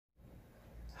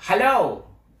Hello,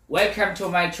 welcome to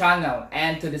my channel,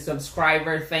 and to the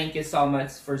subscriber, thank you so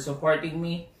much for supporting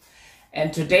me.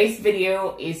 And today's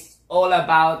video is all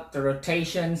about the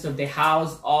rotations of the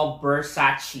house of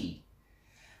Versace.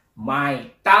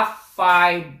 My top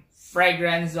 5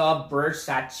 fragrance of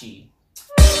Versace.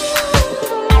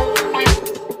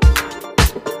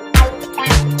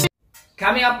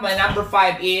 Coming up, my number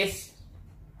 5 is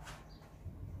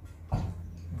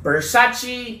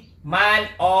Versace Man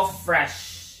of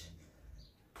Fresh.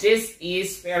 This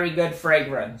is very good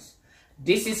fragrance.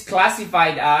 This is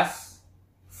classified as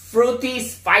fruity,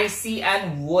 spicy,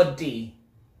 and woody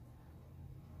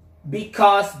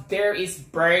because there is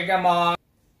bergamot,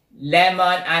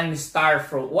 lemon, and star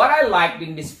fruit. What I like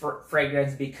in this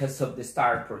fragrance because of the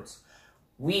star fruits.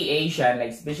 We Asian,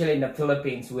 like especially in the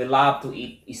Philippines, we love to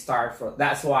eat star fruit.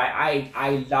 That's why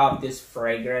I love this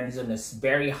fragrance, and it's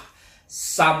very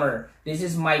summer. This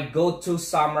is my go-to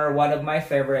summer, one of my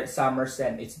favorite summer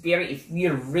scent. It's very, if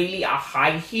you're really a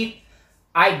high heat,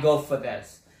 I go for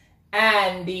this.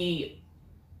 And the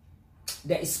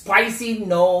spicy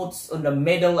notes on the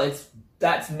middle,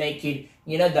 that's make it,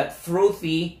 you know, that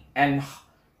fruity and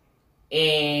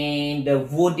the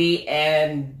woody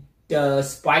and the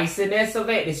spiciness of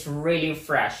it is really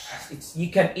fresh. You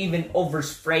can even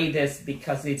overspray this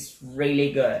because it's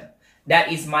really good.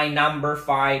 That is my number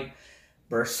 5.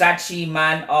 Versace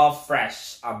Man of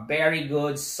Fresh, a very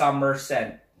good summer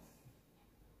scent.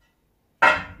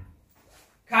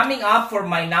 Coming up for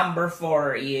my number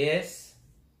 4 is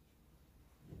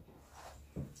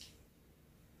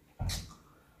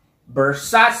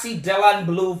Versace Dylan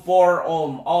Blue 4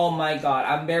 Ohm. Oh my god,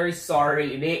 I'm very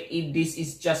sorry. This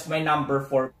is just my number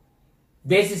 4.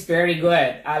 This is very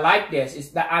good. I like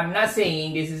this. I'm not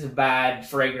saying this is a bad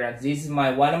fragrance. This is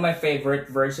one of my favorite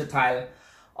versatile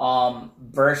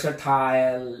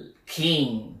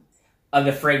king of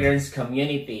the fragrance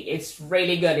community. It's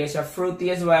really good. It's a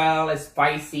fruity as well, a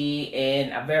spicy,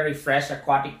 and a very fresh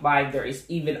aquatic vibe. There is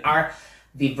even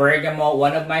the bergamot,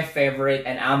 one of my favorite,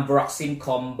 and ambroxan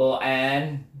combo,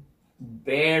 and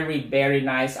very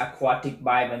nice aquatic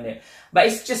vibe in there. But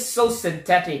it's just so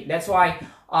synthetic. That's why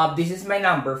this is my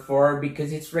number 4,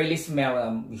 because it's really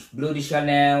smell Bleu de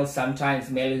Chanel, sometimes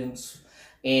smells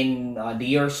in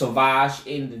the Eros Sauvage,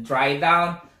 in the dry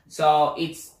down. So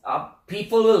it's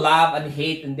people who love and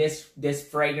hate in this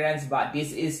fragrance, but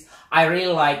this is, I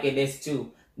really like it. This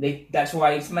too. That's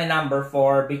why it's my number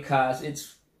 4, because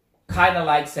it's kind of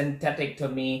like synthetic to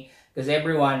me, because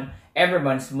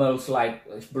everyone smells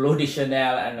like Bleu de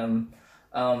Chanel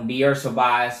and the Eros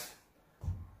Sauvage.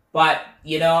 But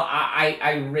you know,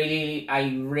 I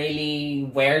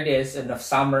really wear this in the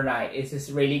summer night. It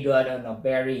is really good on a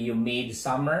very humid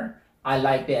summer. I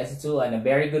like this too, and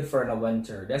very good for the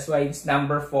winter. That's why it's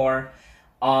number 4.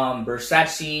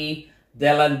 Versace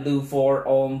Dylan Blue 4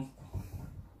 Ohm.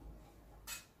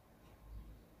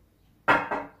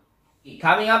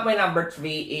 Coming up, my number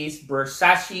 3 is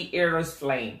Versace Eros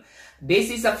Flame. This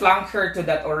is a flanker to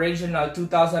that original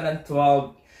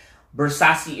 2012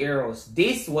 Versace Eros.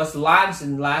 This was launched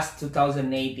in last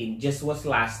 2018. Just was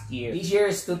last year. This year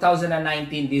is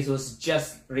 2019. This was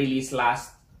just released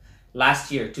last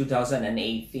year,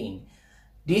 2018.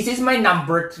 This is my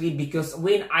number 3 because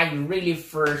when I really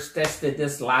first tested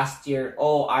this last year,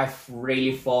 oh, I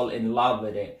really fall in love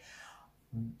with it.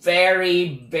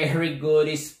 Very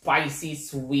good, spicy,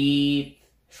 sweet.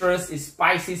 First is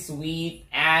spicy, sweet,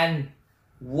 and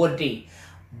woody.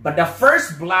 But the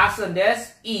first blast on this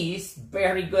is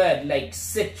very good, like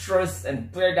citrus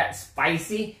and that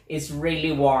spicy. Is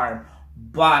really warm.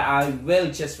 But I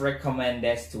will just recommend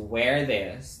this to wear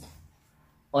this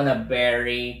on a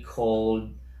very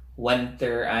cold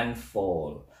winter and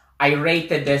fall. I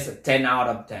rated this a 10 out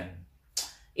of 10.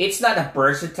 It's not a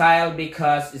versatile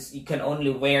because you can only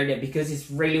wear it because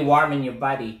it's really warm in your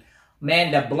body.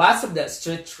 Man, the blast of that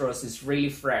citrus is really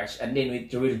fresh, and then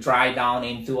it will dry down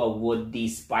into a woody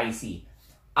spicy.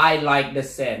 I like the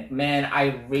scent. Man,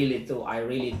 I really do.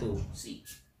 See,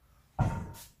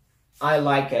 I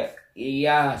like it.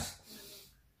 Yes.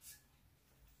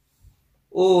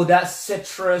 Oh, that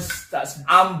citrus, that's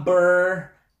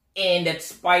amber, and that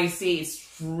spicy.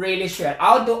 It's really sweet.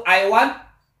 I want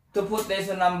to put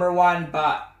this on number 1,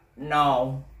 but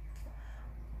no,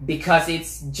 because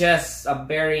it's just a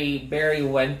very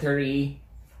wintry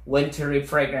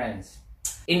fragrance.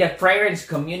 In the fragrance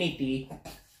community,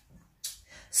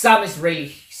 some is really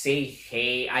say,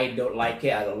 hey, I don't like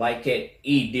it.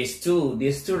 These two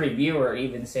reviewer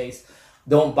even says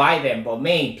don't buy them, but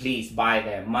man, please buy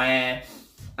them. Man,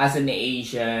 as an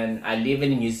Asian, I live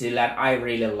in New Zealand, I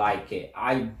really like it.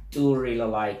 I do really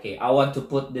like it. I want to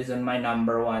put this on my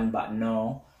number one, but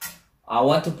no. I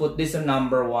want to put this on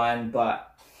number one,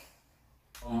 but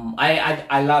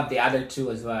I love the other two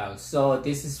as well. So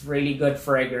this is really good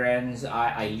fragrance.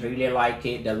 I really like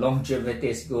it. The longevity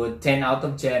is good. 10 out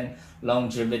of 10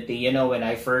 longevity. You know, when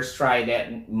I first tried it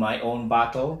in my own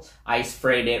bottle, I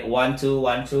sprayed it 1 2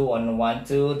 1 2 on 1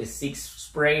 2, the 6th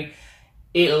spray.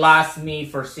 It lasts me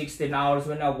for 16 hours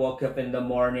when I woke up in the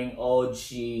morning.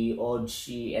 OG.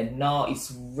 And now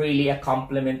it's really a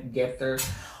compliment getter.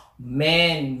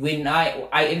 Man, when I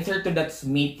entered to that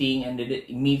meeting, and the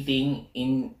meeting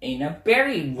in a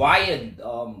very wide,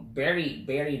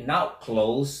 very not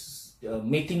close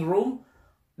meeting room,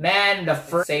 man, the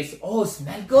first says, "Oh,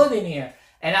 smell good in here,"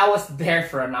 and I was there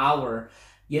for an hour.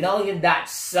 You know, in that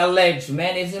silage,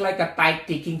 man, is it like a tight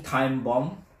ticking time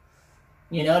bomb?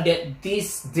 You know that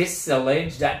this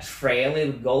silage, that trail,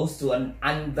 it goes to an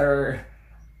under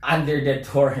the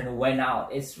door and went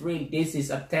out. It's really, this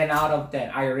is a 10 out of 10.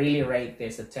 I really rate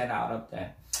this a 10 out of 10.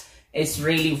 It's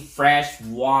really fresh,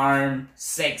 warm,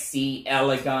 sexy,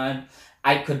 elegant.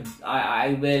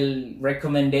 I will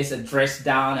recommend this a dress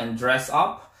down and dress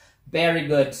up. Very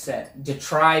good scent. To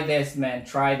try this, man.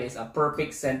 Try this. A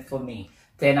perfect scent for me.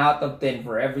 10 out of 10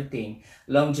 for everything.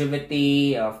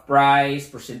 Longevity, of price,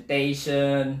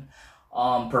 presentation,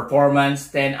 performance,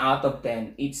 10 out of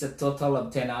 10. It's a total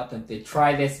of 10 out of 10.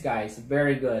 Try this, guys.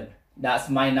 Very good. That's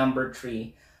my number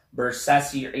 3,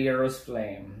 Versace Eros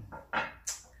Flame.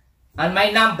 And my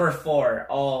number 4.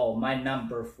 Oh, my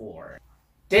number 4.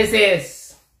 This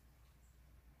is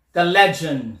the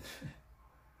legend,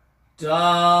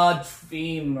 the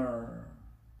Dreamer.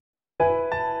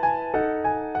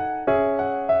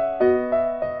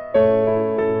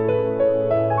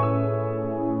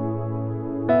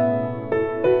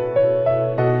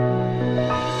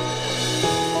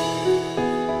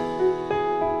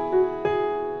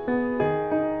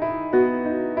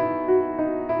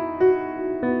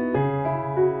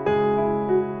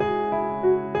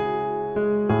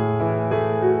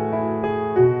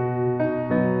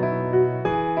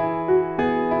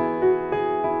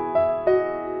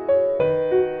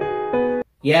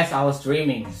 Yes, I was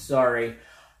dreaming. Sorry.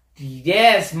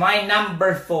 Yes, my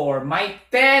number 4. My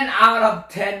 10 out of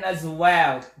 10 as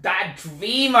well. That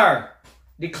Dreamer.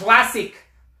 The classic.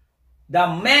 The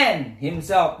man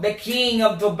himself. The king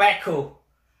of tobacco.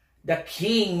 The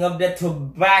king of the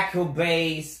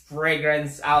tobacco-based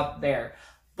fragrance out there.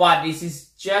 But this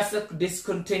is just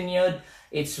discontinued.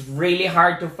 It's really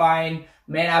hard to find.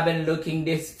 Man, I've been looking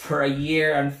this for a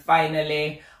year, and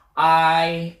finally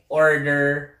I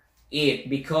order it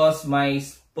because my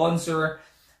sponsor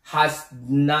has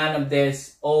none of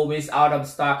this, always out of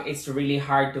stock. It's really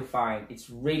hard to find. It's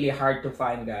really hard to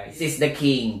find, guys. This is the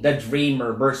king, the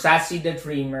Dreamer, Versace the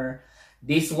Dreamer.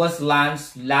 This was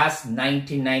launched last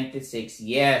 1996.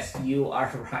 Yes, you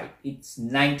are right. It's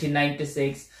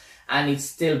 1996 and it's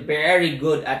still very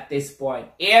good at this point.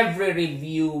 Every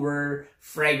reviewer,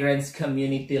 fragrance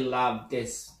community love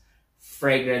this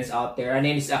fragrance out there, and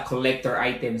it's a collector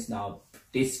items now.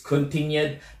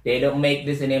 Discontinued. They don't make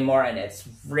this anymore, and it's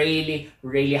really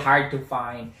hard to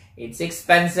find. It's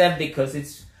expensive because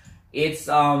it's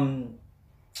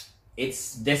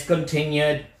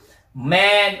discontinued.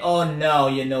 Man, oh no,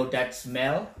 you know that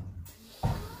smell?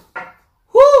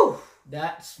 Whoo!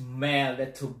 That smell, the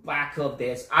tobacco of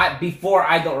this. Before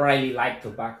I don't really like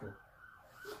tobacco.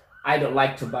 I don't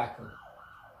like tobacco.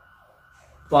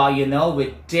 But you know,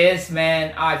 with this,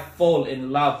 man, I fall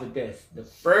in love with this. The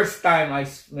first time I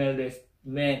smell this,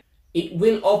 man, it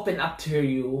will open up to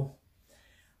you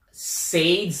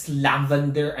sage,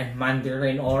 lavender, and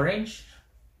mandarin orange.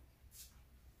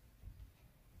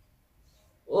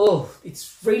 Oh, it's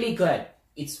really good.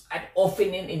 It's an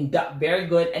opening in that very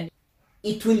good, and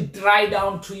it will dry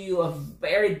down to you a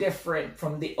very different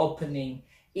from the opening.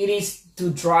 It is to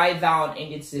dry down,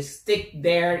 and it's to stick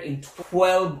there in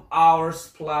 12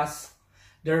 hours plus.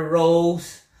 The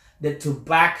rose, the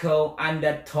tobacco, and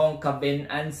the tonka bean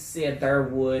and cedar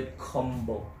wood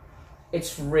combo.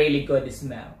 It's really good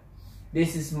smell.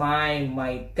 This is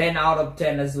my 10 out of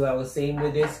 10 as well. Same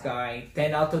with this guy.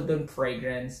 10 out of 10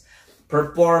 fragrance.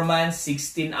 Performance,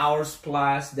 16 hours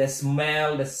plus. The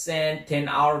smell, the scent, 10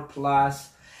 hour plus.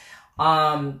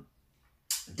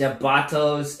 The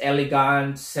bottles,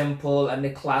 elegant, simple, and the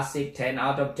classic, 10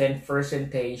 out of 10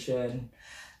 presentation.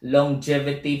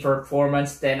 Longevity,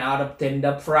 performance, 10 out of 10.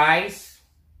 The price,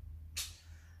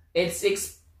 it's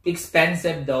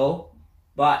expensive though,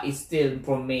 but it's still,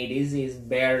 for me, this is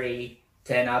very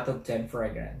 10 out of 10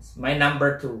 fragrance. My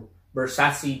number 2,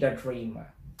 Versace the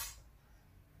Dreamer.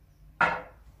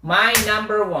 My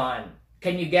number one,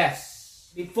 can you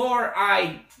guess? Before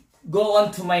I go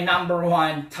on to my number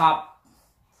one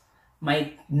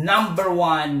my number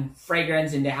one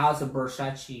fragrance in the house of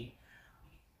Versace,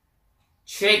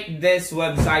 check this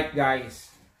website, guys.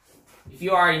 If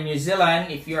you are in New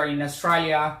Zealand, if you are in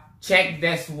Australia, check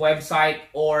this website,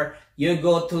 or you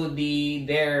go to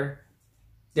their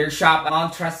shop,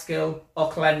 Mount Truskill,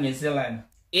 Auckland, New Zealand.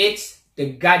 It's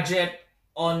the Gadget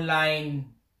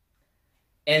Online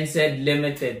NZ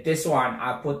Limited. This one,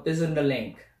 I put this in the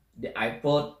link. I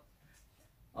put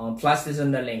plus this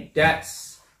in the link.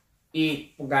 That's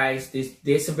it, guys. This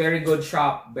is a very good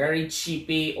shop, very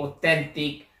cheapy,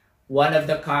 authentic, one of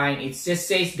the kind. It just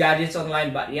says Gadgets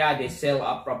Online, but yeah, they sell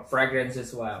up fragrance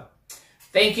as well.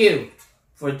 Thank you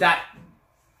for that.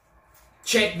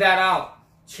 Check that out.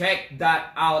 Check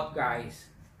that out, guys.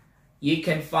 You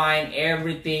can find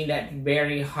everything that's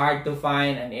very hard to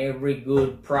find and every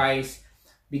good price,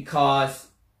 because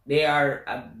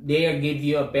they give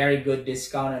you a very good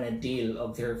discount and a deal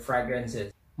of their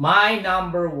fragrances. My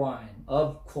number one,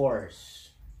 of course,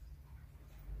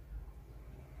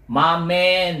 my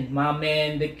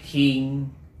man, the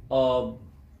king of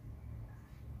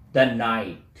the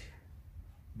night,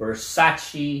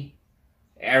 Versace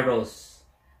Eros,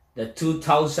 the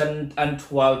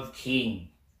 2012 king.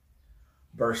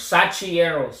 Versace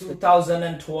Eros,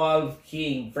 2012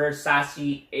 king,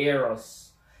 Versace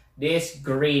Eros. This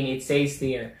green, it says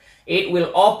here, it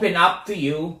will open up to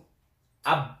you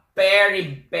a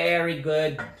very, very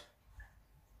good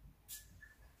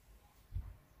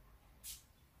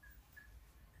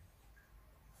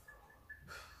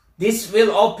this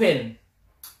will open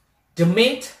the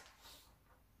mint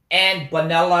and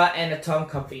vanilla and a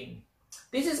tonka bean.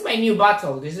 This is my new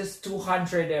bottle. This is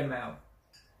 200 ml.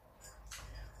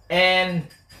 And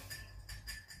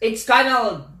it's kind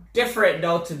of different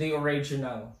though to the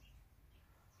original,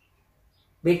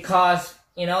 because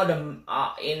you know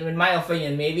in my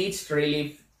opinion, maybe it's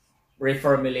really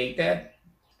reformulated.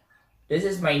 This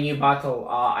is my new bottle.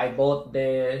 I bought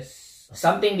this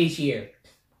something this year.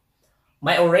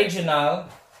 My original.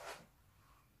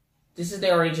 This is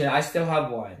the original. I still have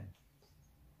one.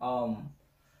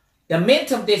 The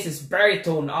mint of this is very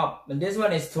toned up, and this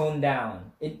one is toned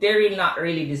down. They're really not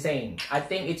really the same. I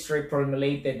think it's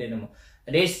reformulated.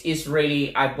 This is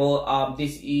really, I bought,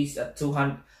 this is a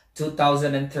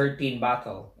 2013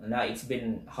 bottle. Now it's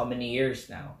been how many years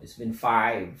now? It's been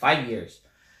five years.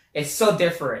 It's so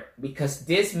different because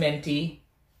this minty,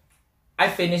 I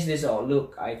finished this. Oh,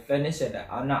 look, I finished it.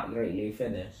 I'm not really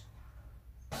finished.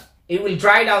 It will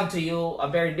dry down to you a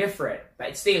very different,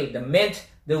 but still the mint,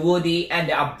 the woody, and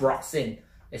the abroxin.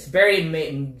 It's very,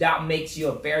 that makes you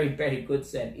a very, very good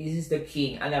scent. This is the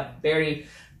king and a very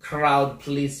crowd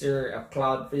pleaser, a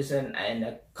cloud pleaser, and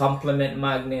a compliment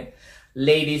magnet.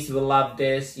 Ladies will love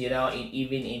this, you know,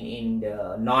 even in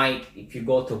the night. If you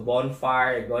go to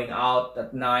bonfire, going out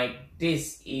at night,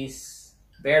 this is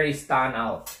very stand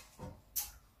out.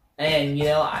 And you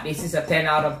know, this is a 10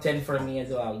 out of 10 for me as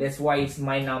well. That's why it's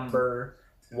my number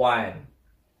one.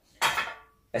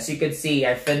 As you can see,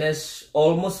 I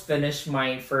almost finished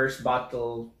my first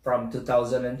bottle from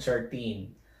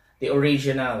 2013, the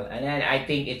original, and then I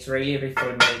think it's really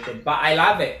reformulated, but I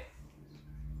love it.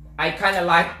 I kind of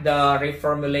like the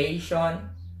reformulation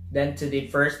than to the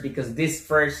first, because this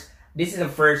is the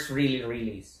first really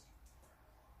release.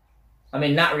 I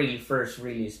mean, not really first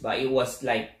release, but it was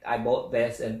like I bought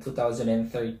this in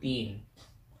 2013,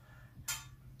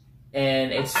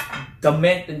 and it's the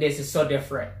mint in this is so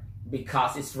different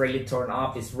because it's really torn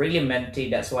up. It's really minty.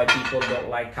 That's why people don't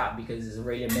like it, because it's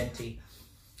really minty.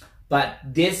 But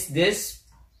this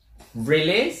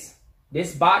release,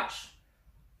 this batch,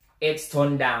 it's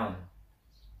toned down.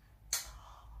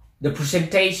 The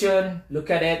presentation, look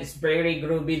at it. It's very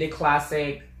groovy, the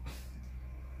classic.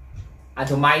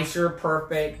 Atomizer,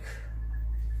 perfect.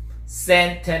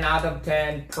 Scent, 10 out of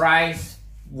 10. Price,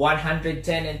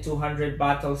 110 and 200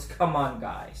 bottles. Come on,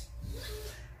 guys.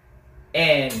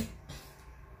 And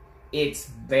it's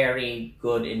very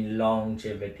good in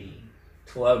longevity.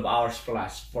 12 hours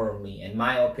plus for me, in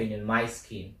my opinion, my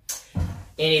skin. And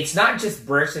it's not just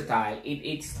versatile.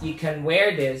 It's you can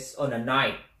wear this on a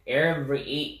night,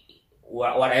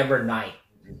 whatever night.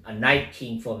 A night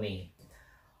king for me.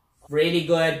 Really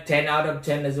good, 10 out of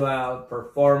 10 as well.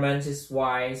 Performances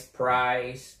wise,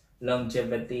 price,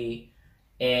 longevity,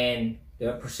 and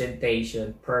the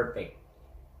presentation, perfect.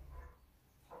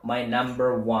 My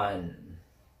number one.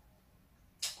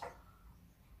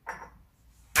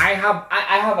 I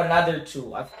have another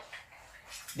two.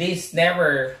 This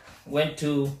never went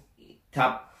to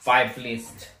top 5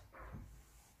 list.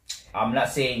 I'm not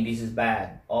saying this is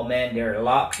bad. Oh man, there are a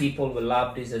lot of people will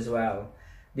love this as well.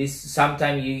 This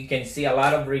sometimes you can see a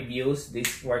lot of reviews.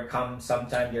 This will come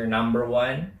sometimes you're number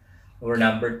 1 or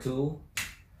number 2.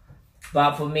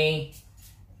 But for me,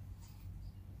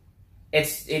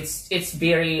 it's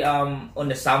very on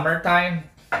the summertime,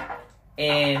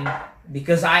 and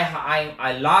because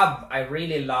I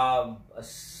really love a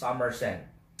summer scent.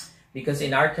 Because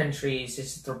in our country, it's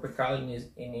just tropical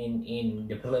in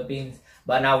the Philippines.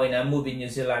 But now when I move in New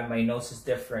Zealand, my nose is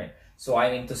different. So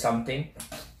I'm into something.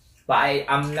 But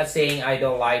I'm not saying I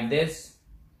don't like this.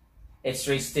 It's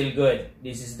still good.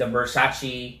 This is the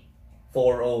Versace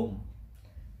 4 Ohm.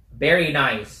 Very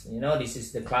nice. You know, this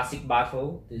is the classic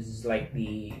bottle. This is like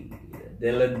the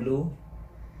Dylan Blue.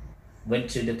 Went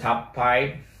to the top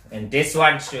 5. And this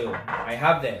one too. I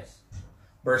have this.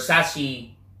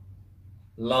 Versace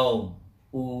L'Homme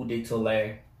Eau de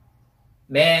Toilette.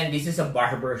 Man, this is a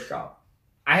barber shop.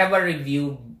 I have a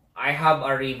review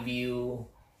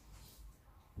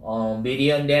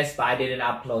video on this, but I didn't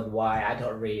upload. Why? I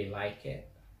don't really like it.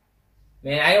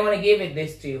 Man, I don't want to give it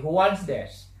this to you. Who wants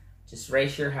this? Just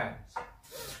raise your hands.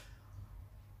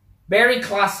 Very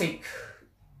classic.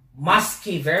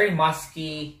 Musky, very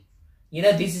musky. You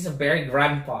know, this is a very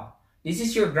grandpa. This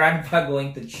is your grandpa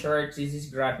going to church. This is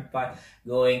grandpa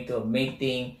going to a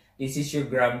meeting. This is your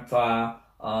grandpa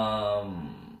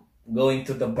going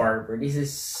to the barber. This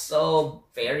is so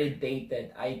very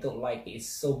dated. I don't like it. It's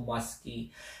so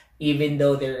musky. Even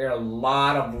though there are a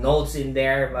lot of notes in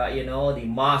there, but you know, the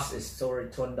moss is so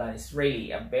redundant. It's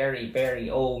really a very, very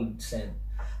old scent.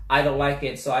 I don't like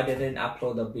it, so I didn't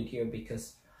upload a video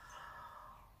because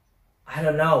I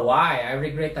don't know why. I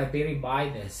regret I didn't buy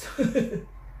this.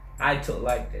 I don't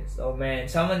like this. Oh man,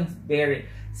 someone's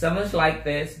like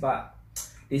this, but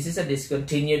this is a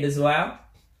discontinued as well.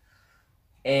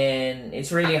 And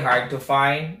it's really hard to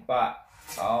find, but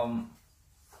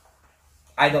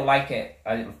I don't like it.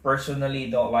 I personally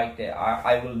don't like it.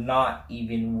 I will not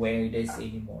even wear this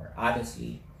anymore.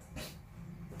 Honestly,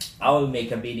 I will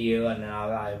make a video and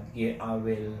I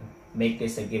will make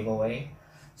this a giveaway.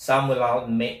 Some will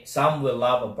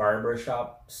love a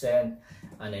barbershop scent,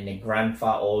 and then a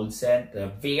grandpa old scent.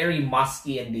 They're very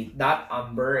musky, and that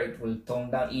amber, it will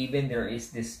tone down. Even there is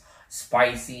this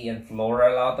spicy and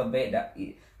floral out of it.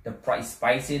 The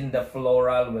spicy and the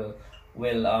floral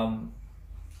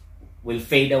will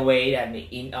fade away and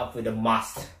end up with a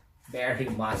musk. Very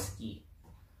musky.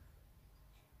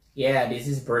 Yeah, this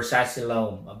is Versace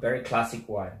L'Homme, a very classic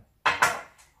one.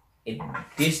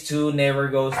 These two never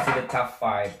goes to the top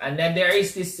 5. And then there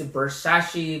is this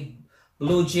Versace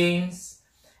blue jeans.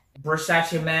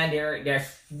 Versace, man, they're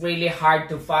really hard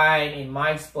to find. In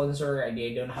my sponsor,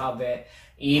 they don't have it.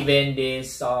 Even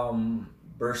this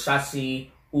Versace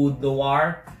Oud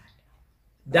Noir,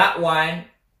 that one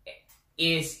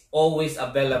is always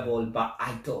available, but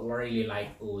I don't really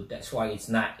like oud. That's why it's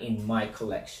not in my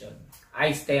collection.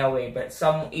 I stay away. But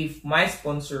if my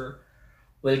sponsor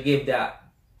will give that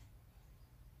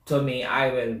to me,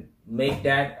 I will make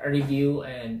that a review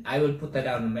and I will put that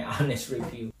down in my honest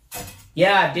review.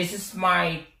 Yeah, this is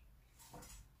my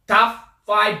top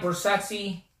 5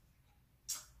 Versace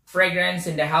fragrance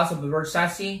in the house of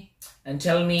Versace. And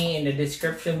tell me in the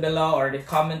description below or the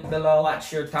comment below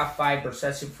what's your top 5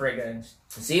 Versace fragrance.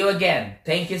 See you again.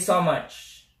 Thank you so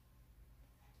much.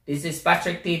 This is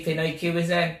Patrick T. Pinoy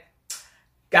Cubizan.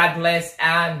 God bless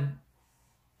and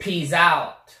peace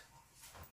out.